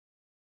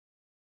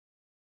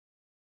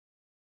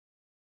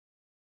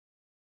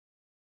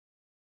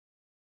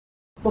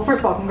Well, first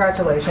of all,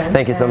 congratulations.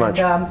 Thank you so much.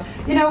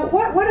 You know,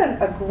 what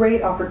a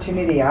great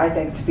opportunity, I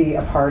think, to be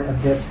a part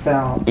of this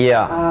film.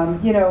 Yeah.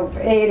 You know,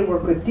 A, to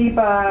work with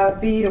Deepa,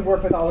 B, to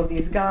work with all of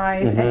these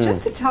guys, and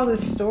just to tell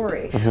this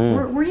story.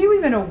 Were you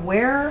even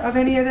aware of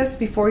any of this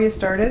before you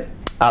started?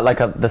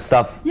 The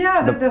stuff.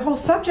 Yeah, the whole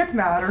subject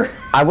matter.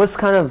 I was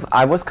kind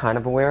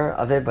of aware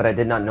of it, but I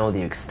did not know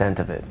the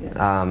extent of it.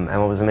 Yeah. And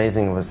what was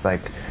amazing was,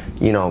 like,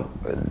 you know,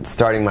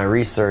 starting my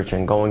research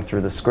and going through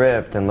the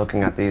script and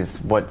looking at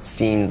these what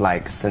seemed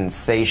like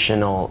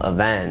sensational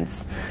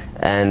events,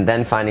 and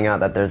then finding out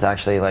that there's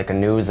actually like a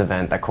news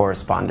event that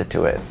corresponded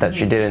to it. That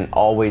she didn't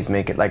always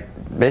make it, like,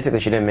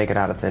 basically she didn't make it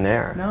out of thin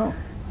air. No.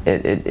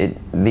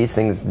 These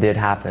things did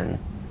happen.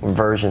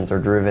 Versions or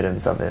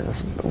derivatives of it.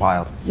 It's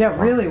wild. Yeah,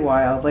 so, really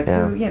wild. Like,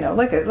 yeah. You know,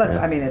 like,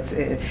 I mean, it's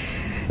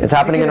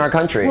happening in our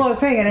country. Well, I was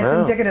saying, and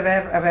it's indicative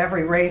of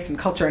every race and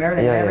culture and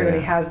everything.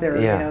 Everybody has their,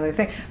 you know, their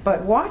thing.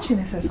 But watching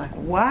this, it's like,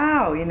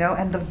 wow, you know,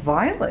 and the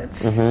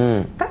violence.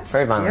 That's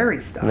very scary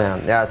violent stuff.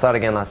 Yeah, I saw it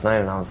again last night,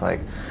 and I was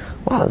like,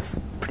 wow,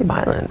 it's pretty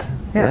violent.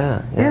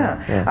 Yeah.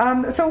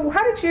 So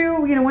how did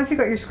you know, once you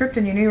got your script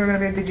and you knew you were going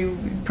to be, did you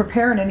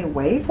prepare in any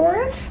way for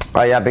it?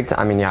 Oh yeah, big time.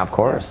 I mean, yeah, of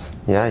course.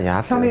 Yeah, you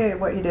have to. Tell me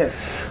what you did.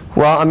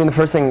 Well, I mean, the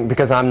first thing,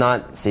 because I'm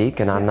not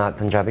Sikh and I'm not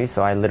Punjabi,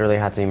 so I literally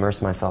had to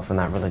immerse myself in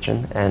that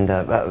religion. And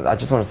I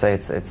just want to say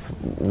it's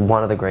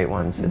one of the great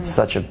ones. It's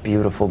such a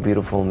beautiful,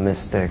 beautiful,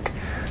 mystic.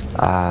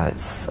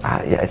 It's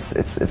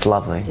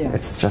lovely. Yeah.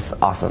 It's just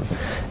awesome.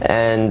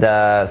 And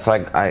so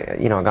I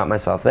you know, got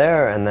myself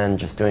there, and then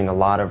just doing a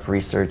lot of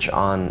research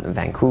on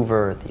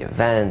Vancouver, the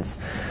events.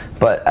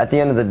 But at the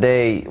end of the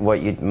day,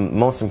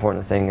 most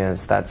important thing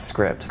is that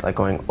script, like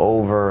going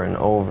over and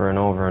over and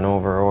over and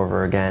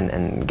over again,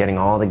 and getting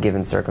all the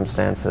given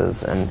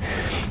circumstances, and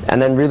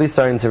then really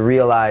starting to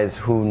realize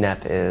who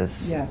Nep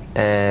is. Yes.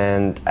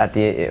 And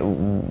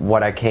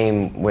what I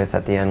came with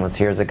at the end was,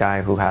 here's a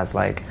guy who has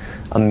like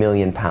 1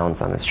 million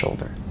pounds on his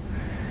shoulder,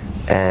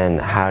 and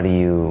how do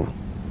you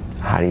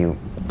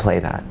play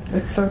that?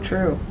 It's so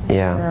true.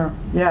 Yeah.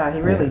 Yeah,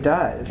 he really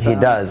does. He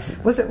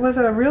does. Was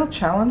it a real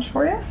challenge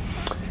for you?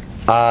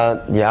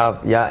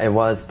 Yeah, it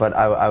was, but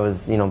I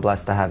was, you know,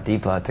 blessed to have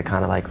Deepa to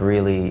kind of like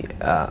really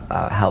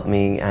help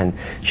me, and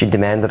she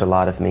demanded a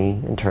lot of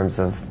me in terms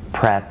of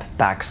prep,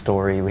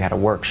 backstory. We had a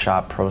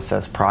workshop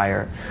process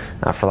prior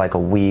for like a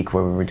week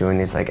where we were doing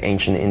these like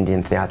ancient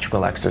Indian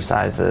theatrical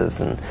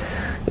exercises, and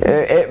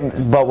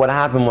but what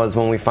happened was,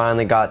 when we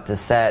finally got to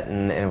set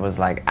and it was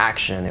like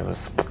action, it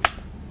was.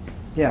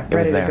 Yeah,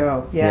 ready to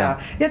go. Yeah.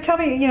 Tell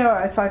me, you know,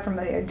 aside from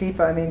the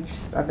Deepa, I mean,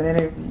 I've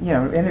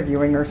been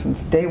interviewing her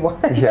since day one.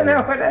 You know,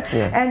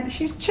 and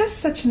she's just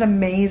such an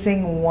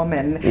amazing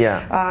woman.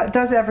 Yeah.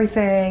 Does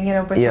everything, you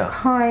know, but so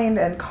kind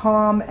and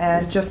calm,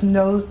 and just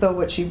knows though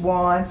what she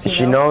wants.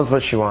 She knows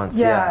what she wants.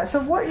 Yeah.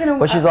 So what, you know?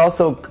 But she's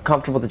also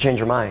comfortable to change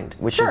her mind,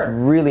 which is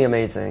really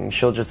amazing.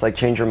 She'll just like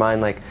change her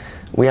mind, like.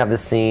 We have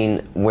this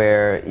scene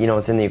where, you know,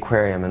 it's in the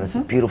aquarium, and there's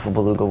beautiful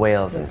beluga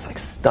whales, and it's like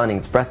stunning,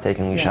 it's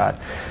breathtakingly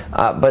shot.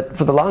 But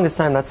for the longest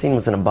time, that scene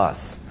was in a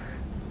bus.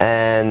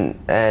 And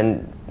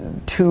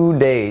 2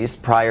 days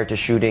prior to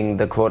shooting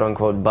the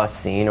quote-unquote bus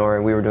scene,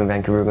 or we were doing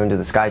Vancouver, we were going to do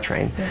the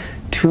SkyTrain,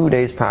 2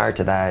 days prior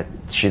to that,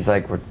 she's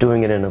like, we're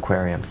doing it in an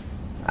aquarium.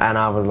 And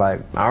I was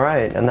like, all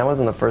right. And that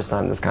wasn't the first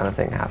time this kind of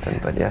thing happened,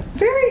 but yeah.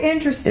 Very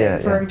interesting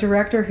for a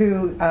director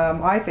who,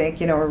 I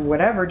think, you know, or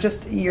whatever,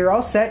 just, you're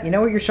all set, you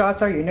know what your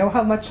shots are, you know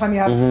how much time you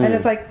have, and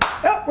it's like,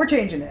 oh, we're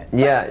changing it.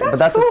 Yeah, but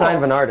that's cool. a sign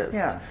of an artist.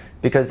 Yeah.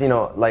 Because, you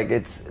know, like,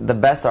 it's the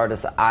best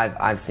artists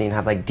I've seen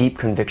have like deep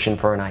conviction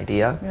for an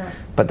idea,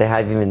 but they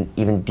have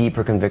even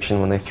deeper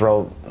conviction when they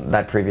throw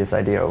that previous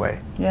idea away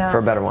for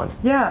a better one.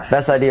 Yeah,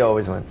 best idea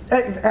always wins.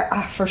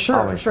 For sure,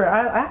 always. For sure.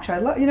 I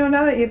love, you know,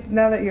 now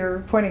that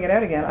you're pointing it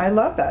out again, I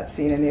love that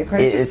scene in the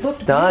aquarium. It's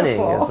stunning.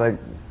 Beautiful. It's like,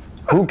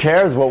 who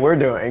cares what we're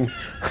doing?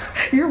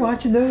 You're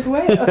watching those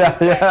whales. You're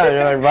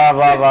like, blah,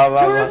 blah, blah,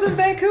 blah. Tourists in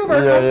Vancouver,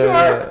 come to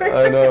our aquarium.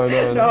 I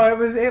know.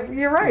 No,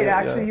 you're right,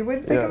 actually. You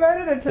wouldn't think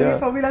about it until you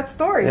told me that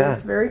story.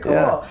 It's very cool.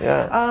 All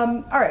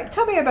right,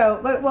 tell me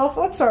about, well,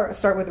 let's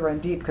start with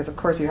Randeep, because of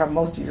course you have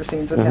most of your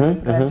scenes with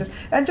him,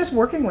 and just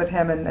working with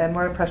him, and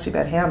what impressed you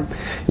about him?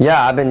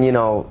 Yeah, I've been, you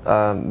know,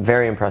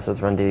 very impressed with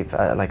Randeep,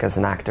 like, as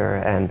an actor,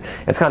 and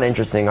it's kind of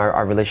interesting.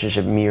 Our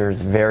relationship mirrors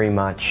very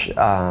much,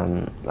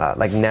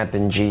 like Nep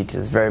and Jeet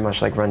is very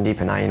much like Randeep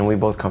and I. You know, we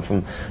both come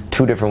from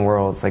 2 different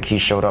worlds. Like, he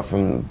showed up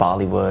from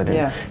Bollywood,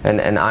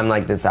 and I'm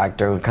like this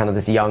actor, kind of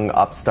this young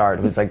upstart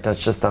who's like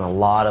just done a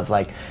lot of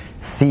like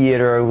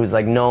theater, who's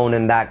like known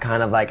in that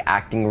kind of like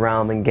acting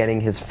realm, and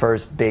getting his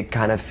first big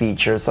kind of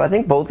feature. So I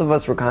think both of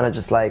us were kind of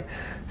just like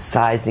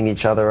sizing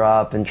each other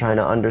up and trying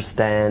to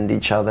understand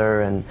each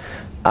other, and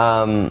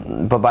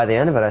but by the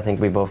end of it, I think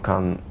we both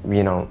come,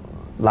 you know,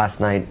 last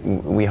night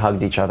we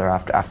hugged each other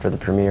after the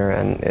premiere,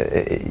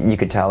 and you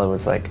could tell it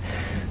was like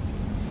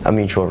a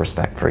mutual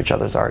respect for each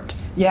other's art.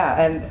 Yeah,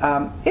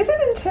 and is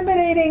it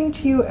intimidating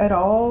to you at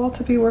all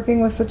to be working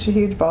with such a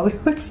huge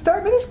Bollywood star?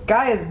 I mean, this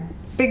guy is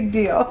big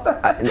deal.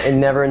 It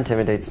never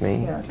intimidates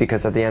me,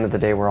 because at the end of the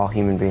day, we're all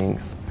human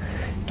beings.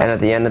 And at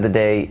the end of the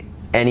day,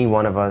 any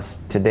one of us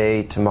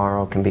today,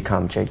 tomorrow can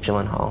become Jake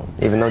Gyllenhaal.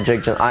 Even though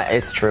Jake Gyllenhaal,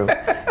 it's true.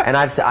 And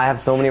I have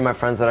so many of my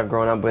friends that I've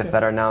grown up with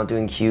that are now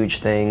doing huge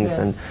things,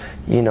 and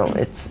you know,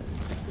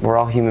 we're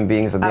all human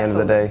beings at the end of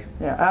the day.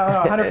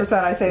 Yeah,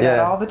 100%. I say that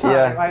all the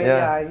time.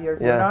 We're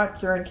not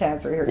curing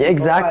cancer here. People,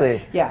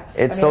 exactly. But,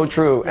 it's so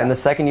true. And the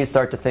second you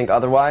start to think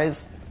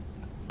otherwise,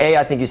 A,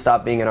 I think you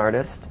stop being an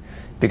artist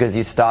because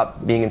you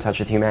stop being in touch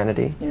with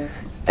humanity.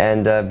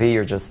 And B,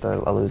 you're just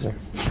a loser.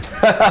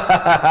 Good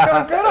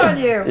on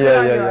you. Good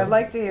on you. I'd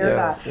like to hear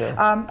that.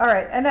 All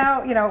right, and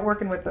now, you know,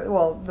 working with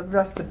the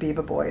rest of the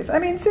Beeba Boys. I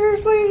mean,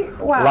 seriously,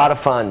 wow. A lot of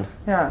fun.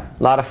 Yeah.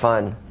 A lot of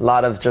fun. A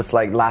lot of just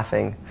like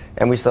laughing.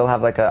 And we still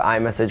have like a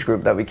iMessage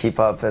group that we keep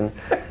up, and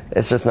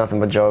it's just nothing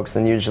but jokes,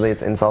 and usually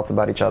it's insults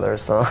about each other.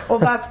 So. Well,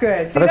 that's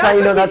good. See, that's how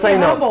you know. That's how you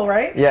know. Humble,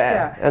 right?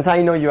 Yeah. That's how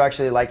you know you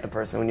actually like the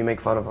person, when you make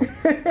fun of them.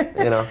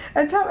 You know.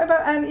 And tell me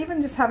about, and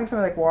even just having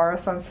somebody like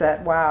Waris on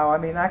set. Wow, I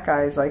mean, that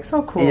guy is like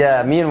so cool.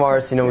 Yeah, me and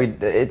Waris, you know,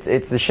 it's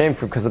a shame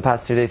because the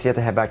past 2 days he had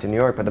to head back to New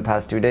York, but the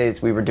past 2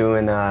 days we were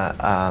doing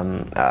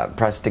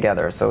press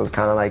together, so it was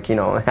kind of like, you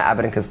know,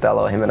 Abbott and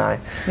Costello, him and I.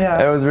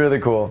 Yeah. It was really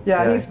cool.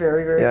 Yeah, he's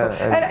very, very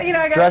cool. And you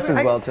know,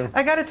 dresses well too.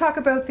 I got to talk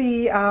about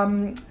the.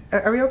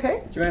 Are we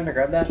okay? Do you want me to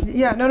grab that?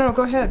 Yeah, no,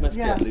 go ahead. It must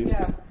be at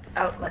loose.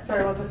 Oh,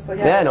 sorry, we'll just.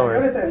 Yeah, no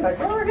worries. What is it? It's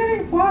like, we're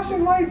getting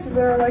flashing lights. Is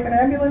there like an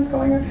ambulance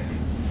going on?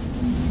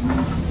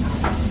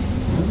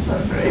 That's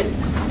not right.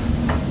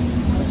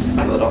 Let's just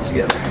pull it all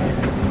together.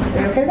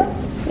 Are you okay though?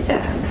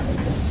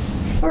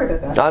 Yeah. Sorry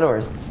about that. No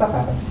worries. Stuff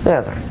happens.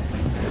 Yeah, that's all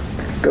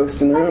right.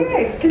 Ghost in the room.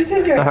 Okay,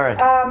 continuing. All right.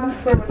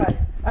 Where was I?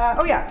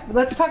 Oh yeah,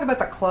 let's talk about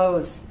the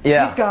clothes.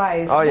 Yeah. These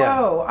guys. Oh yeah.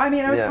 Whoa. I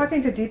mean, I was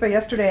talking to Deepa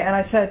yesterday, and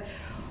I said,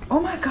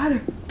 "Oh my God,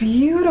 they're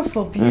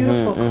beautiful,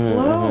 beautiful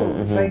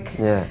clothes." Like,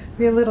 were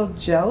you a little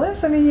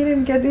jealous? I mean, you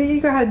didn't get.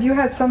 You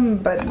had some,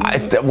 but.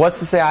 What's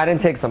to say I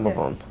didn't take some of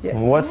them? Yeah.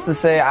 What's to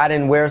say I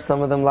didn't wear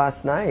some of them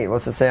last night?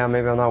 What's to say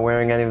maybe I'm not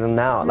wearing any of them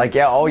now? Like,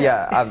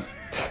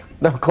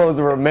 the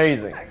clothes were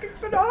amazing.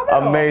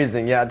 Phenomenal.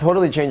 Amazing, yeah. It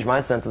totally changed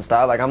my sense of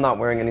style. Like, I'm not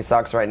wearing any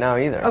socks right now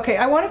either. Okay,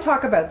 I want to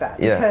talk about that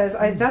because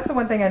that's the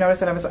one thing I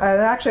noticed, and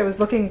I was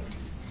looking.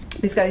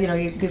 These guys, you know,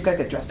 these guys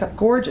get dressed up,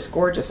 gorgeous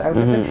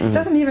outfits. It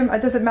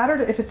does it matter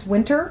if it's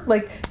winter?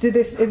 Like,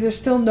 is there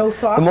still no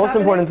socks? The most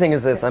important thing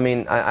is this. I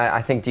mean,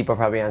 I think Deepa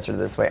probably answered it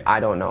this way. I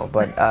don't know,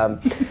 but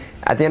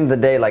at the end of the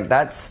day, like,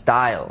 that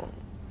style,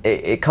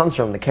 it comes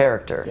from the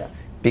character. Yes.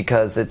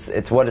 Because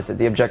it's what is it?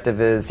 The objective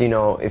is, you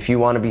know, if you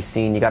want to be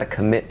seen, you got to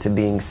commit to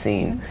being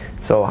seen.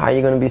 So how are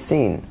you going to be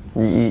seen?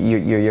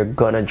 You're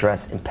going to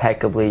dress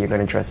impeccably. You're going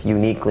to dress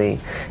uniquely.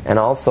 And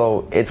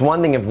also, it's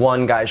one thing if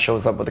one guy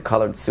shows up with a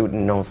colored suit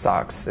and no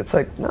socks. It's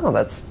like, no,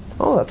 that's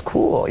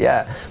cool,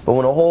 yeah. But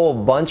when a whole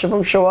bunch of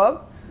them show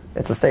up,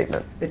 it's a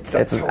statement. It's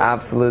an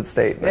absolute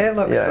statement. It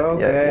looks so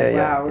good.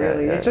 Wow,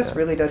 really. It just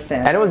really does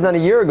stand out. And it was done a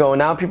year ago, and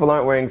now people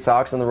aren't wearing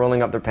socks and they're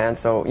rolling up their pants.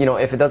 So, you know,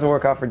 if it doesn't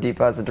work out for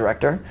Deepa as a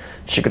director,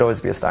 she could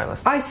always be a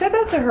stylist. I said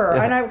that to her,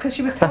 and because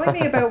she was telling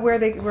me about where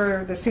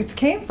the suits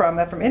came from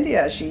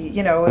India. She,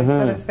 you know,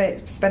 instead of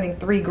spending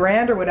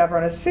 $3,000 or whatever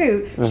on a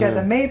suit, she had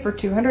them made for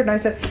 $200. And I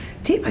said,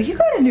 Deepa, you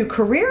got a new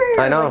career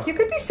here. I know. Like, you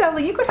could be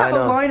selling. You could have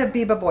a line of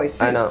Beeba Boys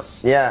suits. I know.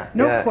 Yeah.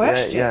 No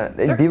question. Yeah.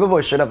 Beeba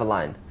Boys should have a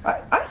line.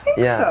 I think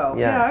so.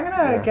 Yeah, I'm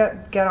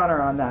gonna get on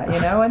her on that,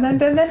 you know, and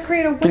then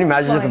create a. Can you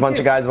imagine just a bunch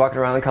of guys walking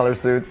around in color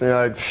suits and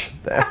you're like,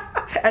 damn.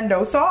 And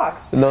no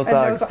socks. No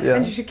socks. Yeah.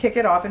 And you should kick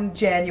it off in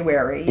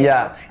January. In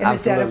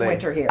the dead of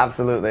winter here.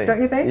 Absolutely.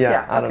 Don't you think?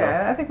 Yeah. I don't know.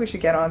 I think we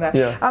should get on that.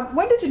 Yeah.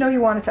 When did you know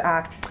you wanted to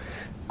act?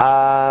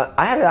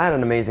 I had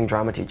an amazing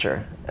drama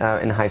teacher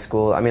in high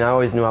school. I mean, I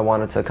always knew I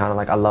wanted to kind of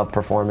like, I love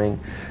performing,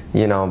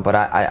 you know, but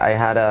I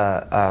had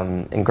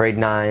in grade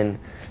 9,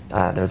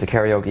 there was a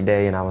karaoke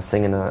day and I was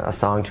singing a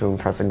song to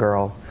impress a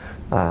girl.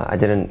 I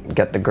didn't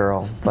get the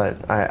girl,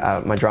 but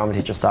my drama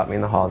teacher stopped me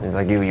in the halls and he's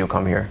like, you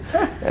come here.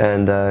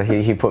 And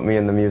he put me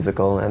in the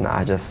musical and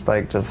I just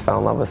fell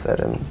in love with it.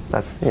 And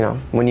that's, you know,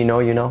 when you know,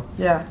 you know.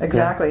 Yeah,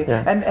 exactly.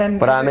 Yeah.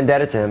 But I'm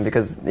indebted to him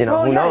because, you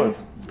know, who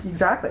knows?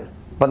 Exactly.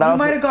 But you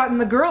might have gotten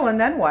the girl and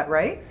then what,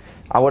 right?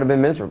 I would have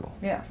been miserable.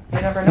 Yeah,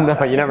 you never know.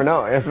 No, you never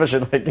know, especially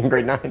like in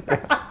grade 9.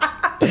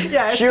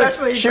 Yeah,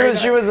 especially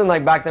she was in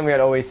like, back then we had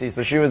OAC,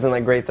 so she was in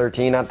like grade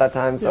 13 at that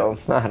time, so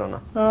I don't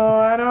know. Oh,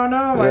 I don't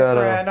know, my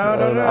friend. I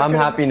don't know. I'm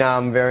happy now,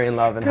 I'm very in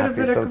love and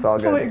happy, so it's all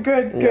good.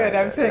 Good.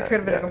 I was saying it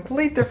could have been a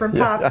complete different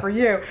path for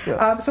you.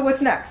 So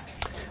what's next?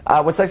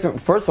 What's next?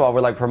 First of all,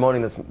 we're like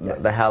promoting this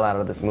the hell out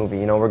of this movie.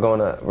 You know, we're going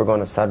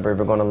to Sudbury,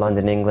 we're going to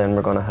London, England,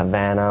 we're going to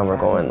Havana, we're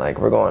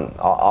going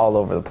all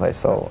over the place.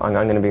 So I'm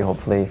going to be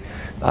hopefully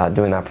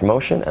doing that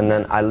promotion, and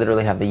then I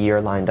literally have the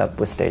year lined up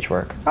with stage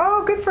work.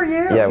 Oh, good for you.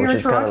 Yeah, You're which in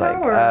is kind of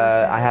Toronto, like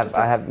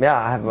I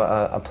have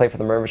a play for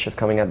the Mauritius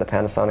coming at the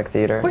Panasonic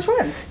Theatre. Which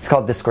one? It's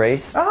called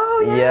Disgraced.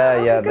 Oh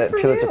yeah. The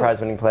Pulitzer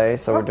Prize winning play.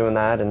 So we're doing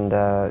that, and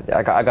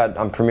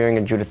I'm premiering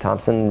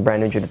a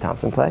brand new Judith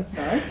Thompson play.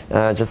 Nice.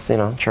 Just, you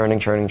know,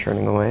 churning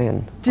away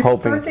and do you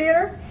hoping. prefer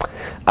theater?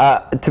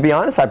 To be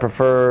honest, I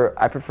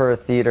prefer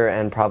theater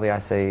and probably I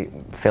say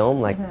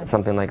film, like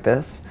something like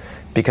this,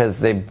 because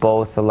they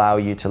both allow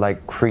you to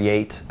like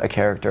create a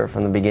character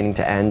from the beginning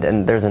to end,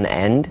 and there's an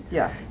end.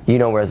 Yeah. You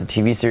know, whereas a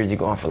TV series you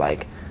go on for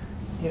like.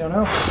 You don't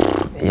know.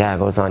 Yeah, it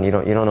goes on. You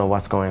don't know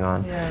what's going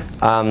on.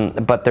 Yeah.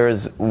 But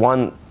there's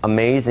one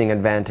amazing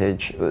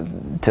advantage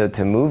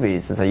to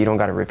movies is that you don't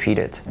got to repeat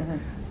it.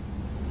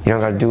 You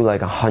don't got to do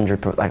like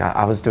 100. Like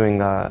I was doing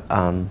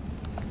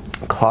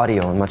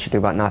Claudio and Much Ado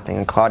About Nothing,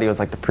 and Claudio is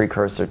like the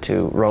precursor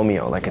to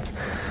Romeo. Like it's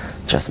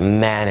just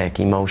manic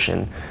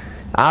emotion.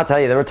 I'll tell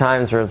you, there were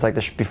times where it was like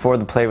before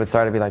the play would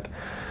start, I'd be like,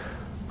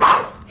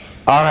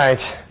 all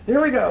right. Here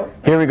we go.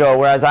 Here we go.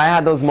 Whereas I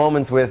had those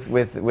moments with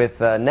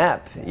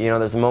Nep. You know,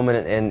 there's a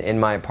moment in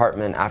my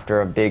apartment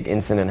after a big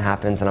incident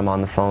happens, and I'm on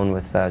the phone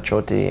with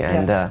Choti,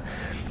 and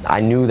I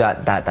knew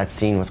that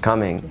scene was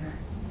coming,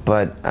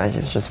 but I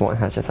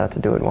just had to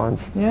do it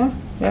once. Yeah.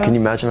 Can you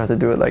imagine having to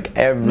do it like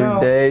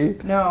every day?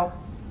 No.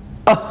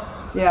 Oh.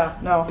 Yeah,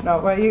 no.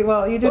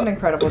 Well, you did an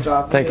incredible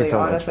job. Thank you so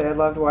much. Honestly, I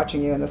loved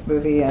watching you in this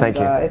movie, and Thank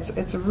you.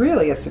 It's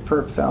really a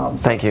superb film.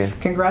 So Thank you.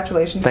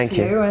 Congratulations to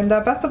you, and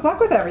best of luck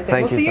with everything.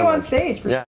 Thank we'll you see so you on much. stage. For